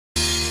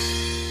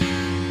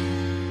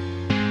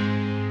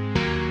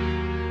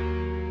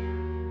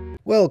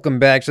Welcome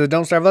back to the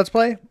Don't Starve Let's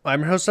Play.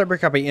 I'm your host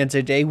Cybercopy, and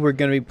today we're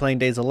going to be playing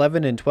days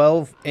 11 and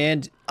 12.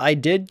 And I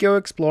did go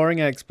exploring.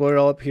 I explored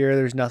all up here.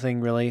 There's nothing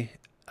really.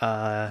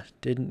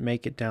 Didn't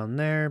make it down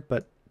there,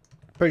 but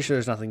pretty sure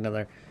there's nothing down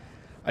there.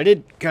 I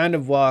did kind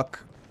of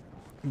walk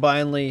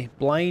blindly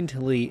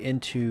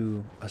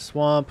into a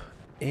swamp,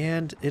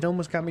 and it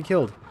almost got me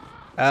killed.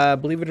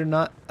 Believe it or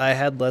not, I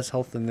had less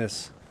health than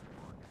this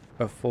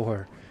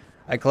before.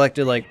 I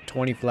collected like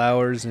 20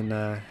 flowers and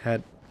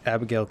had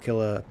Abigail kill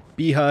a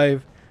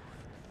beehive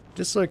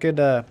just so I could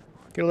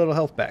get a little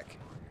health back.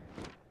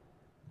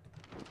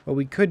 What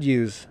we could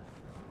use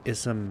is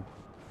some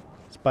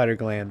spider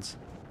glands.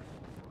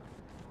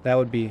 That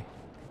would be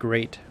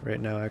great right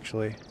now,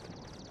 actually.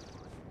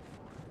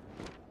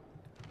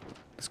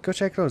 Let's go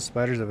check those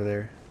spiders over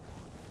there.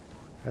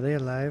 Are they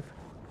alive?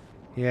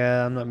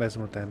 Yeah, I'm not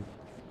messing with them.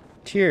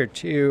 Tier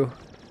 2.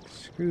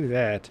 Screw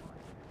that.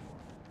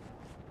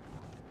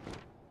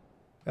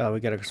 Oh, we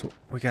gotta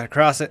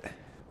cross it.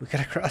 We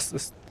gotta cross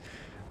this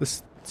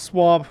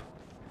swamp.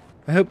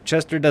 I hope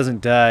Chester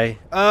doesn't die.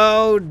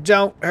 Oh,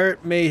 don't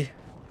hurt me.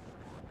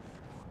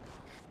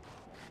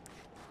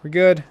 We're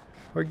good.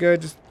 We're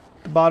good. Just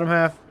the bottom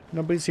half.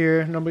 Nobody's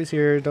here. Nobody's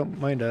here. Don't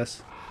mind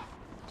us.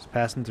 Just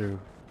passing through.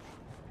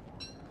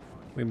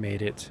 We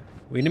made it.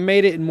 We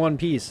made it in one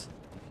piece.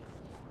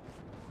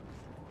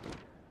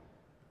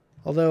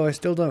 Although I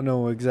still don't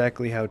know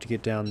exactly how to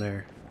get down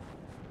there.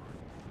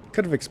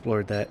 Could have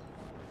explored that.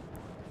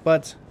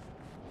 But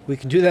we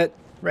can do that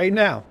right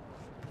now.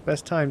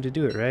 Best time to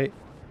do it, right?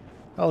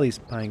 All these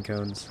pine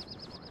cones.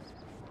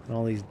 And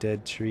all these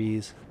dead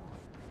trees.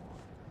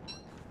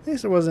 At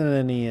least there wasn't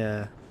any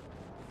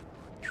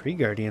tree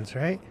guardians,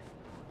 right?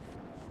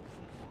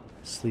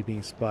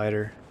 Sleeping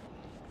spider.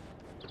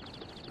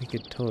 We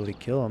could totally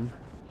kill him.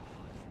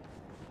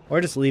 Or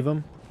just leave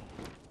him.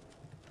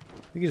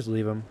 We could just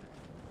leave him.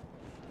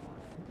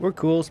 We're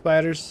cool,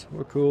 spiders.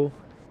 We're cool.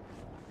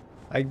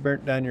 I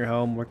burnt down your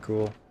home. We're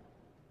cool.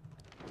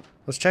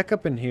 Let's check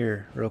up in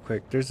here real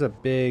quick. There's a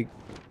big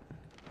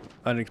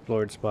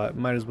unexplored spot.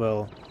 Might as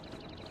well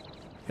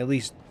at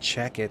least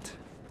check it.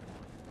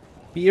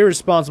 Be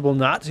irresponsible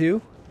not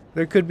to.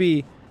 There could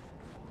be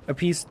a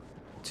piece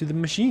to the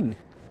machine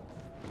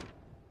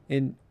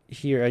in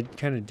here. I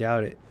kind of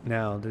doubt it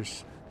now.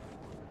 There's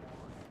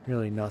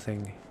really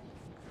nothing.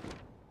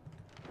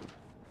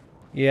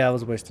 Yeah, it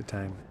was a waste of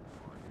time.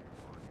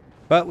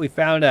 But we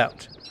found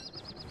out.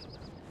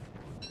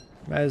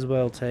 Might as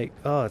well take...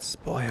 Oh, it's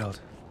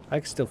spoiled. I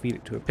can still feed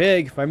it to a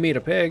pig if I meet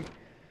a pig.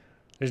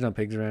 There's no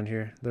pigs around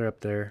here. They're up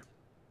there.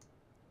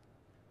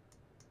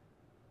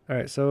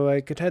 Alright, so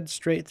I could head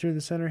straight through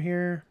the center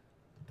here.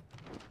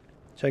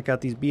 Check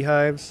out these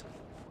beehives.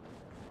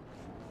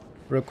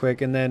 Real quick,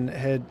 and then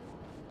head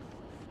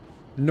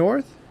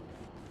north?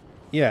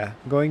 Yeah,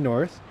 going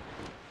north.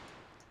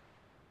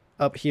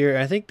 Up here,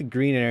 I think the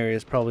green area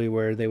is probably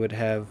where they would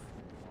have...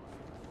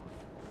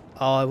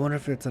 Oh, I wonder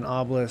if it's an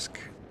obelisk.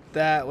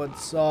 That would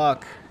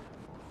suck.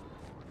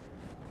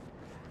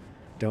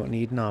 Don't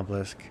need an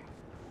obelisk.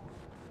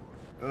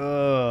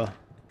 Ugh.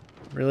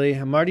 Really?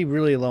 I'm already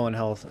really low in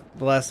health.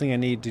 The last thing I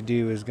need to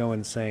do is go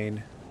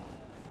insane.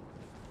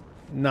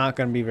 Not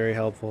gonna be very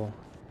helpful.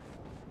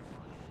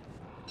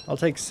 I'll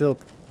take silk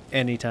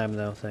anytime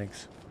though,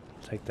 thanks.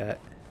 Take that.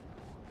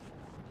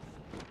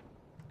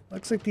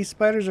 Looks like these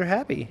spiders are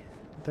happy.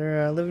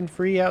 They're living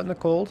free out in the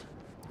cold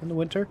in the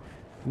winter.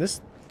 And this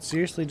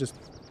seriously just...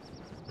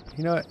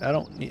 You know what? I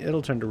don't need...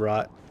 It'll turn to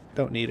rot.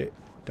 Don't need it.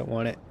 Don't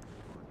want it.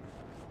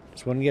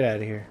 Just want to get out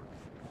of here.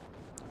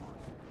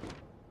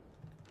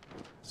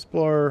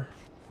 Explore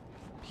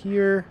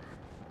here.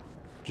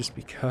 Just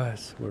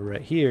because we're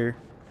right here.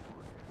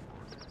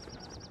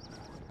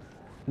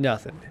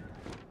 Nothing.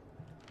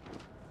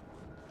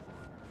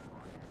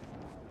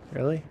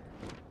 Really?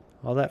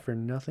 All that for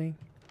nothing?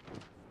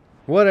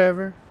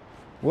 Whatever.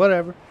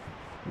 Whatever.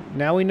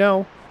 Now we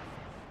know.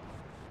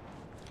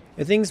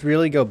 If things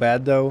really go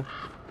bad though,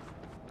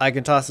 I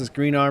can toss this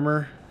green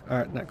armor.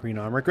 Or not green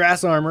armor.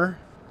 Grass armor.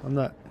 I'm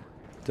not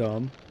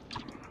dumb.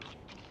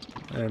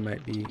 I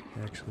might be,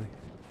 actually.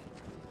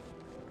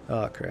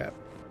 Oh, crap.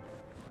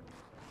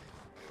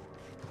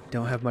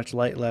 Don't have much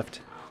light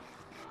left.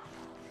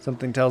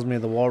 Something tells me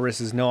the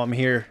walruses know I'm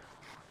here.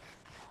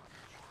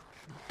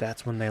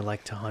 That's when they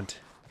like to hunt.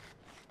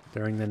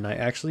 During the night.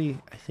 Actually,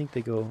 I think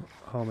they go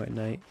home at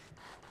night.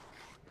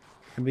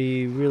 It'd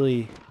be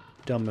really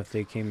dumb if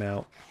they came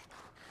out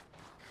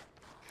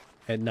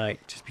at night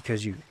just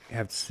because you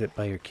have to sit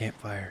by your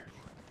campfire.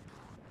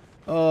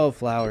 Oh,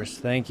 flowers.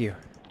 Thank you.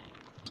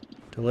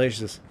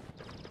 Delicious.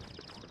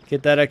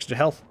 Get that extra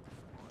health.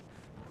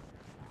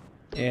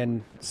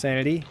 And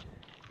sanity.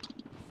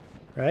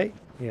 Right?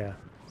 Yeah.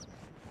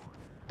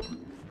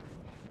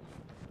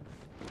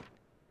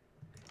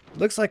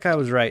 Looks like I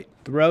was right.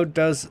 The road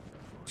does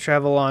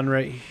travel on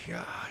right...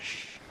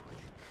 Gosh.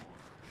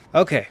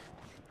 Okay.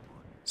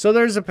 So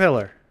there's a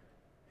pillar.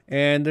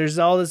 And there's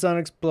all this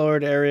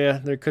unexplored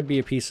area. There could be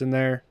a piece in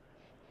there.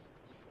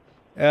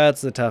 That's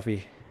the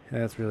toughie.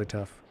 That's really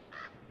tough.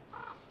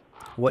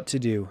 What to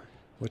do?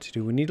 what to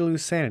do. We need to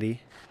lose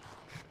sanity.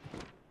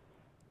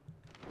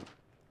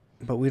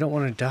 But we don't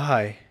want to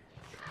die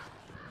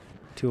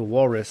to a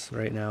walrus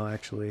right now,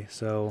 actually.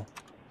 So,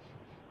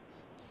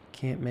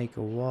 can't make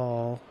a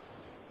wall.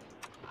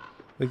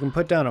 We can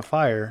put down a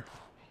fire.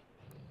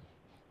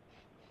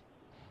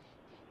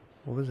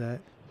 What was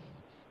that?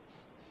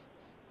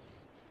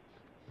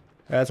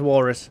 That's a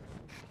walrus,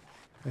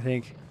 I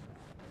think.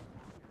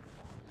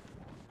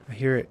 I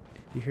hear it.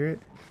 You hear it?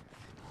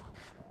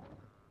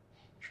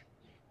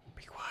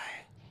 Be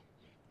quiet.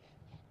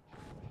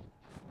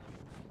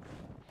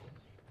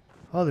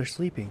 Oh, they're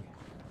sleeping.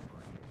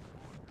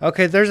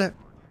 Okay, there's a...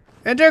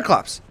 And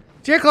Deerclops!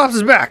 Deerclops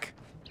is back!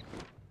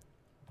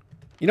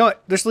 You know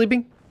what? They're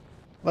sleeping.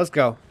 Let's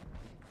go.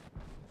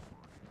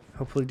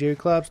 Hopefully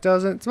Deerclops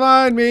doesn't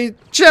find me.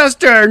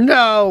 Chester,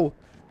 no!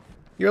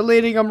 You're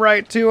leading them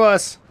right to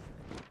us.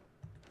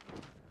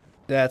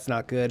 That's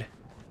not good.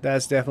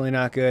 That's definitely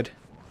not good.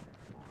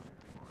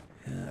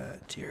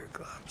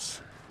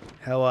 Deerclops.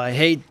 How I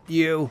hate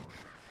you.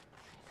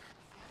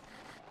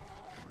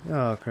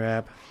 Oh,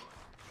 crap.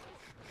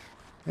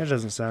 That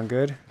doesn't sound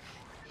good.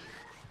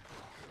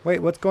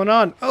 Wait, what's going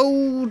on?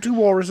 Oh, two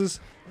walruses.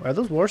 Are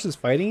those walruses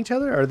fighting each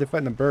other, or are they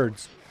fighting the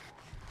birds?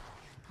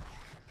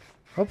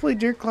 Hopefully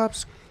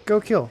Deerclops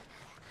go kill.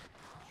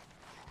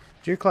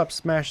 Deerclops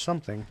smash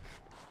something.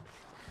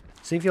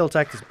 See if he'll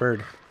attack this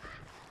bird.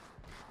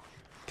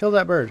 Kill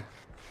that bird.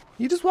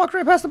 You just walked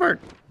right past the bird.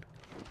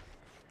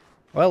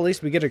 Well, at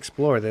least we get to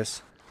explore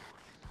this.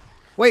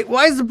 Wait,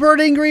 why is the bird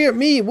angry at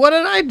me? What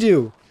did I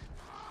do?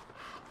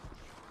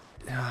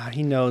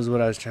 He knows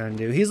what I was trying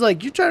to do. He's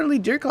like, you're trying to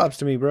lead Deerclops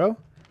to me, bro.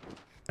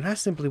 And I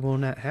simply will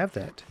not have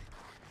that.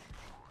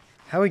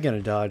 How are we going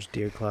to dodge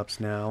Deerclops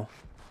now?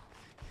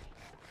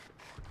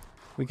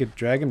 We could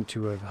drag him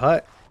to a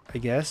hut, I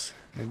guess.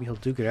 Maybe he'll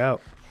duke it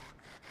out.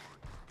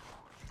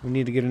 We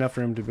need to get enough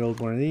for him to build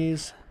one of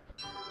these.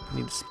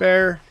 Need to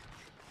spare.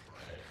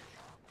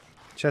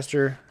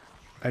 Chester,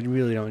 I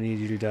really don't need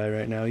you to die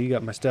right now. You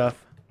got my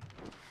stuff.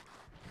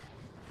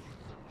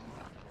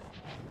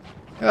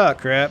 Oh,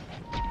 crap.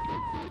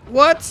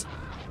 What?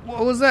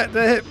 What was that?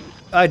 That hit?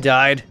 I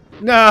died.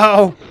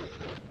 No!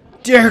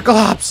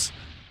 Deerclops!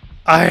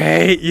 I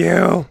hate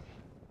you!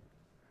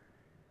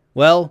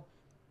 Well,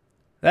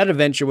 that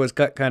adventure was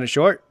cut kind of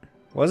short,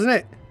 wasn't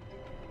it?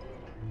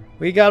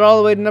 We got all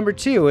the way to number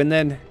 2, and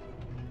then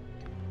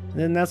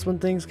that's when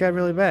things got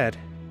really bad.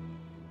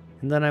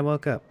 And then I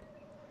woke up.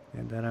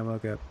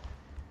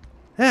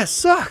 That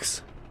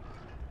sucks!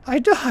 I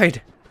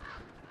died!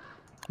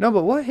 No,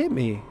 but what hit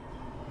me?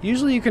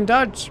 Usually you can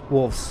dodge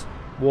wolves.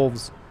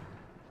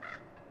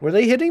 Were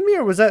they hitting me,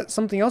 or was that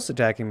something else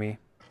attacking me?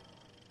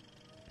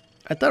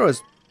 I thought it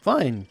was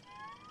fine.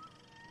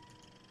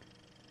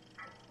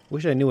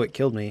 Wish I knew what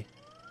killed me.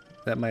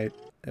 That might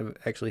have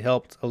actually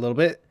helped a little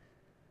bit.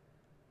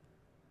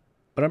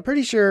 But I'm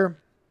pretty sure...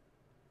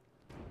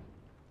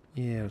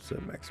 Yeah, what's up,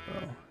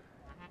 Expo?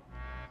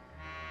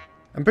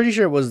 I'm pretty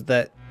sure it was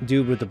that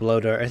dude with the blow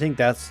dart. I think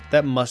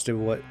that must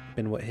have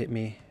been what hit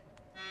me.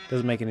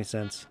 Doesn't make any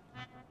sense.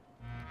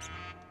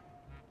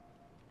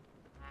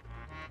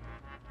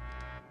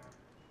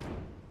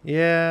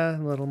 Yeah,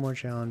 a little more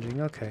challenging.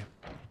 Okay.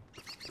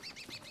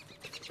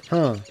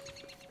 Huh.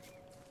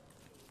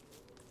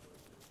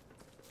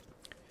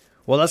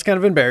 Well, that's kind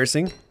of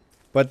embarrassing.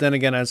 But then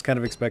again, I was kind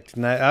of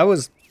expecting that. I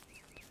was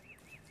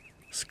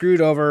screwed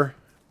over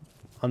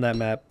on that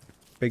map.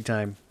 Big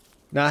time.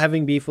 Not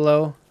having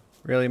beefalo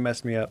really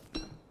messed me up.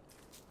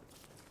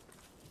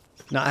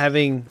 Not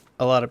having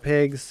a lot of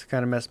pigs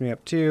kind of messed me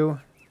up too.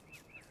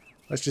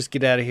 Let's just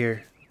get out of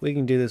here. We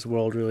can do this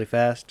world really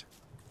fast.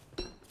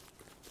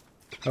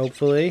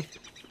 Hopefully.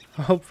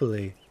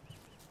 Hopefully.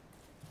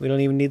 We don't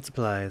even need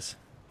supplies.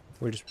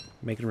 We're just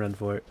making a run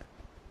for it.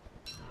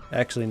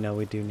 Actually, no,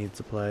 we do need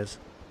supplies.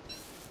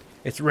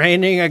 It's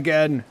raining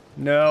again.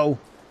 No.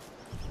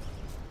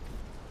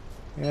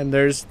 And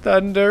there's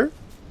thunder.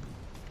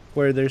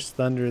 Where there's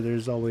thunder,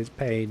 there's always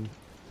pain.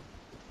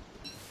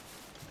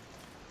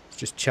 Let's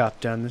just chop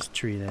down this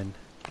tree then.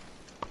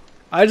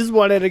 I just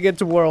wanted to get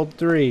to World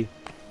 3.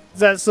 Is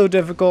that so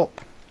difficult?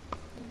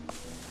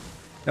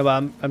 No,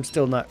 but I'm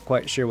still not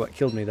quite sure what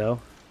killed me,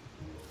 though.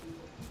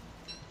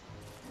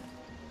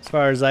 As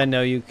far as I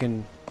know, you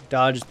can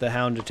dodge the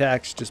hound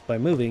attacks just by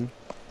moving.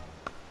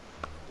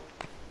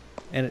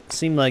 And it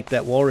seemed like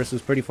that walrus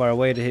was pretty far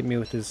away to hit me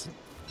with his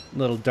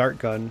little dart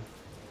gun.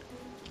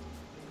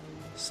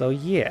 So,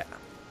 yeah.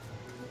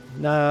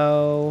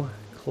 No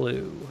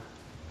clue.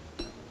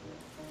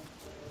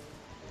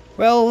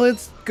 Well,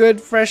 it's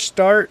good, fresh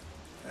start.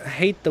 I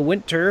hate the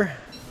winter.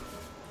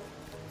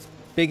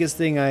 Biggest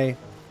thing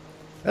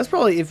that's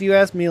probably, if you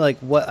ask me like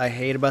what I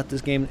hate about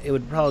this game, it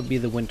would probably be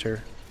the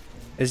winter.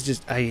 It's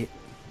just,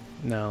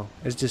 no,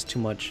 it's just too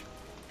much.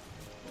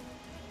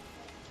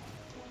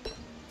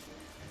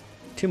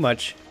 Too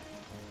much.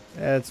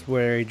 That's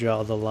where you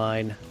draw the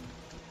line.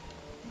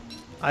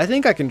 I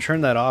think I can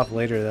turn that off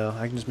later though.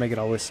 I can just make it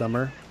always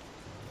summer.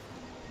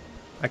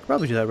 I could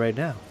probably do that right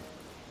now.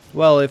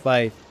 Well, if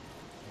I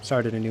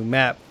started a new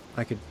map,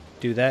 I could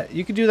do that.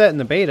 You could do that in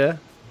the beta,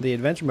 the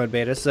adventure mode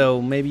beta,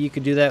 so maybe you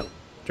could do that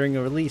during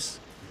a release.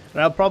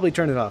 And I'll probably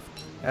turn it off.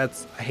 I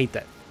hate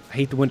that. I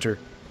hate the winter.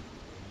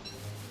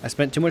 I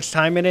spent too much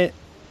time in it.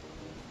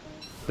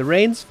 The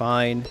rain's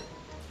fine.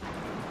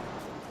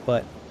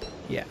 But,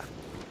 yeah.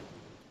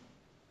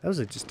 That was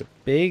just a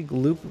big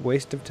loop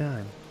waste of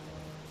time.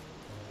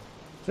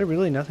 Is there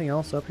really nothing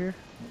else up here?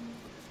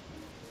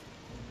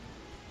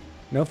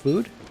 No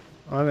food?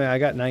 Oh, I mean, I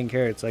got 9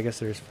 carrots. I guess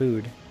there's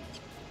food.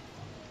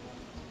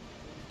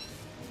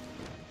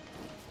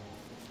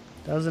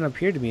 Doesn't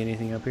appear to be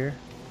anything up here.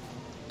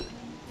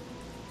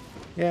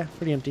 Yeah,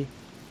 pretty empty.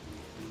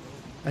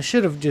 I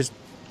should have just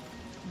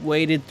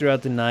waited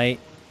throughout the night.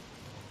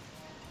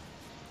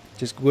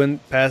 Just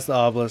went past the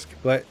obelisk.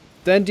 But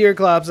then Deer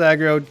Clops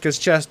aggroed because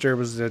Chester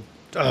was a...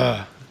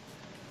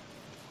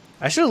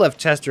 I should have left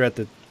Chester at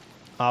the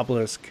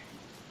obelisk.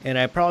 And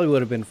I probably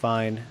would have been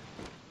fine.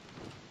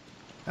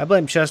 I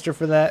blame Chester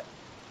for that.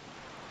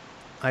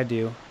 I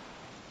do.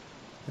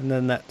 And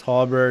then that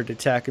tall bird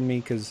attacking me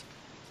because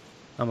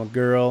I'm a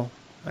girl.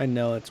 I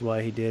know that's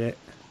why he did it.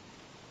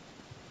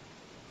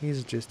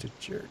 He's just a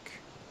jerk.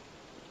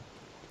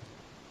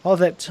 All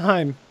that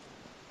time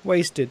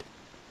wasted.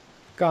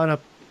 Gone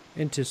up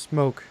into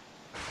smoke.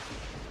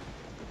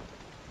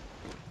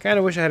 Kind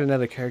of wish I had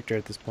another character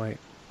at this point.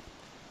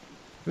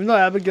 Even though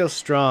Abigail's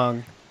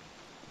strong,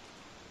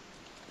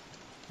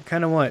 I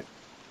kind of want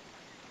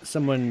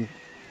someone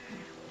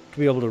to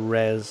be able to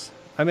res.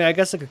 I mean, I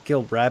guess I could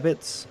kill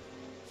rabbits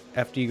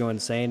after you go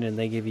insane and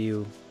they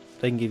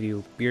can give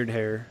you beard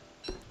hair.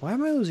 Why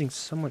am I losing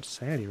so much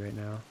sanity right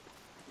now?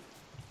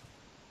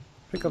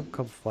 Pick up a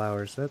couple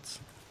flowers. That's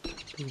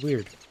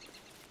weird.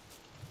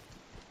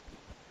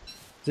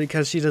 Is it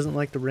because she doesn't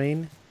like the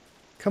rain?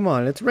 Come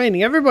on, it's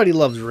raining. Everybody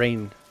loves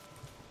rain.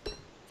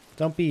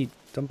 Don't be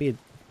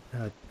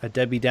a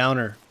Debbie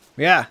Downer.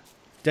 Yeah,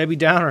 Debbie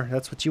Downer.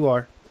 That's what you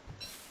are.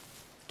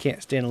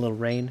 Can't stand a little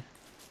rain.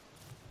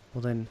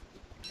 Well then,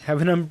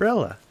 have an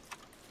umbrella.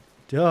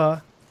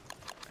 Duh.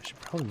 I should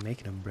probably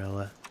make an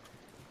umbrella.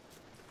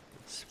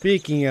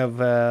 Speaking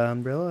of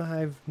umbrella,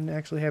 I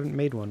actually haven't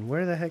made one.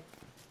 Where the heck?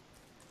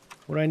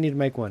 What do I need to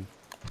make one?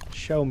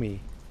 Show me.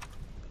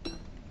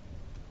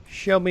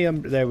 Show me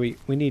there we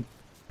need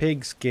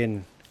pig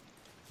skin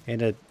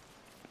and a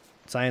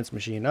science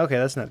machine. Okay,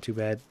 that's not too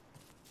bad.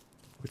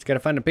 We just gotta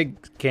find a pig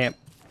camp.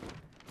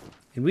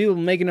 And we will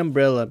make an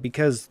umbrella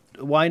because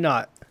why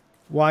not?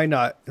 Why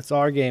not? It's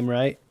our game,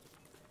 right?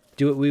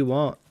 Do what we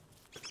want.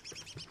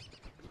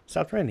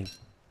 Stop raining.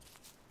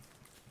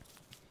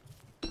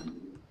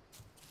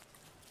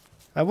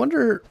 I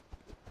wonder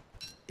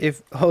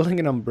if holding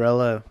an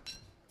umbrella,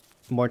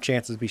 more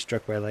chances to be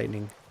struck by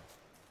lightning.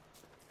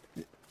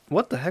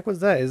 What the heck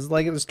was that? It's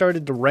like it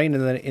started to rain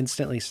and then it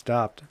instantly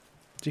stopped.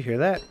 Did you hear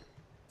that?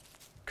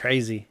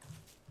 Crazy.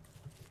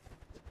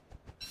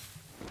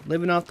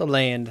 Living off the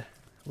land.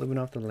 Living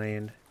off the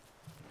land.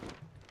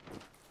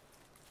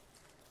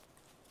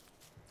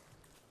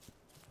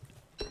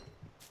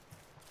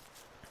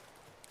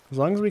 As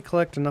long as we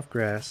collect enough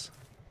grass,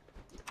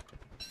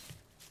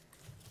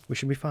 we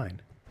should be fine.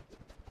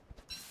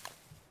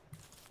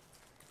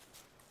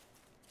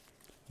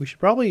 We should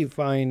probably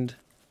find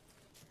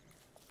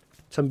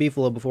some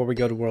beefalo before we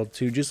go to World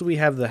 2, just so we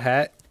have the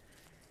hat,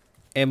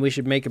 and we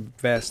should make a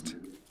vest,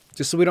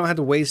 just so we don't have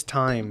to waste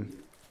time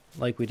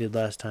like we did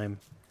last time.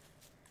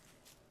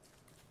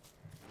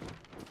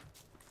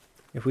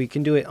 If we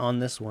can do it on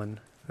this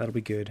one, that'll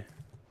be good.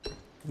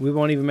 We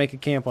won't even make a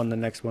camp on the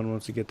next one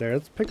once we get there.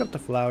 Let's pick up the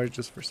flowers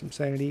just for some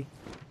sanity.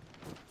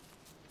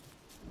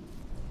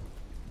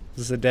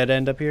 Is this a dead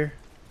end up here?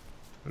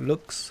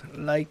 Looks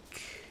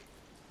like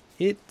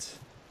it.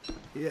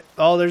 Yeah.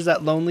 Oh, there's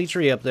that lonely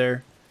tree up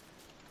there.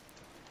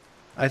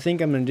 I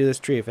think I'm going to do this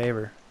tree a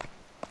favor.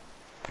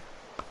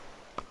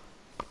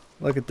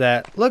 Look at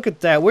that. Look at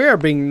that. We are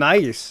being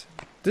nice.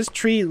 This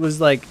tree was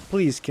like,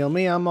 please kill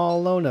me. I'm all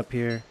alone up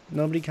here.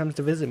 Nobody comes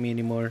to visit me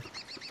anymore.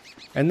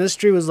 And this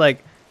tree was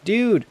like,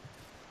 dude,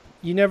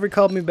 you never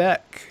called me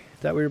back.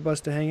 Thought we were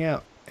supposed to hang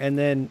out. And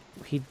then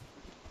he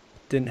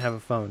didn't have a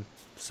phone.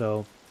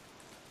 So,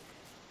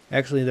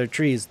 actually, they're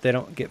trees. They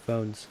don't get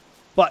phones.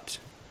 But,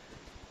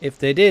 if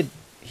they did,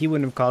 he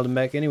wouldn't have called him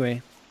back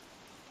anyway.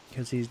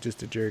 Because he's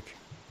just a jerk.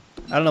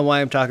 I don't know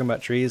why I'm talking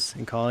about trees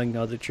and calling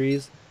other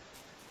trees.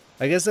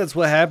 I guess that's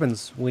what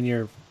happens when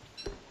you're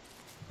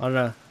on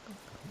an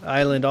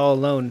island all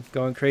alone,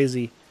 going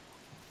crazy.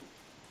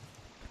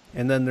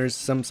 And then there's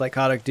some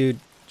psychotic dude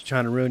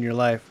trying to ruin your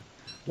life.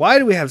 Why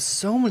do we have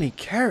so many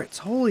carrots?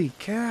 Holy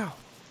cow.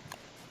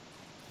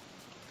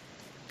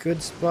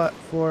 Good spot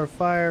for a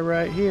fire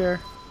right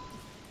here.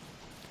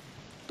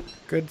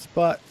 Good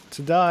spot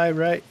to die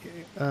right.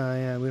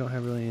 Yeah, we don't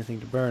have really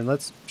anything to burn.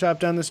 Let's chop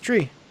down this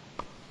tree.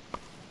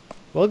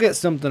 We'll get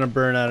something to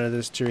burn out of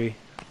this tree.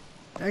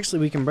 Actually,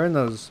 we can burn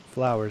those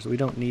flowers. We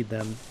don't need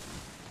them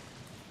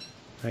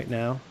right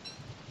now.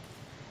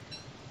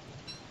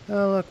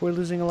 Oh, look, we're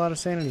losing a lot of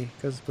sanity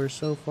because we're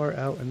so far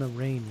out in the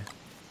rain.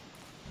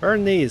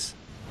 Burn these.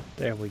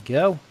 There we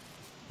go.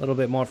 A little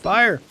bit more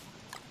fire.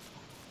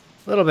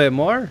 A little bit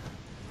more.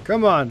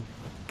 Come on.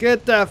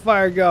 Get that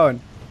fire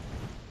going.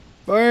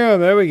 Boom,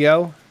 there we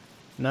go.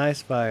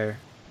 Nice fire.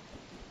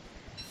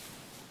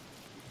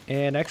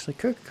 And actually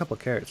cook a couple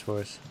carrots for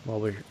us while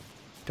we're...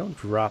 Don't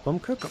drop them,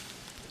 cook them.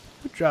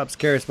 Who drops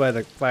carrots by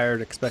the fire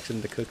and expects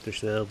them to cook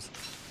themselves?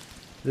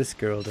 This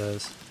girl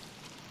does.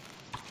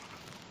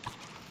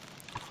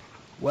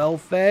 Well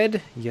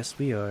fed? Yes,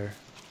 we are.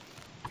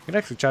 We can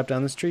actually chop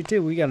down this tree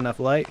too. We got enough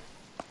light.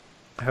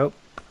 I hope.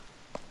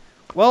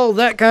 Well,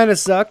 that kind of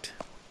sucked.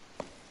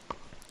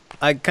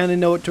 I kind of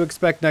know what to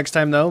expect next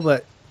time though,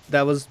 but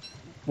that was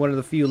one of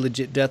the few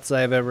legit deaths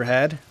I've ever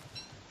had.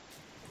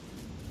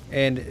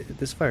 And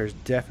this fire is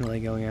definitely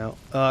going out.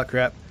 Oh,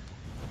 crap.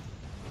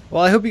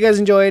 Well, I hope you guys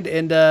enjoyed,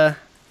 and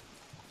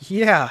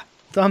yeah,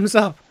 thumbs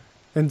up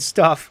and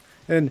stuff.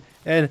 And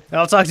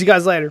I'll talk to you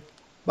guys later.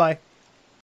 Bye.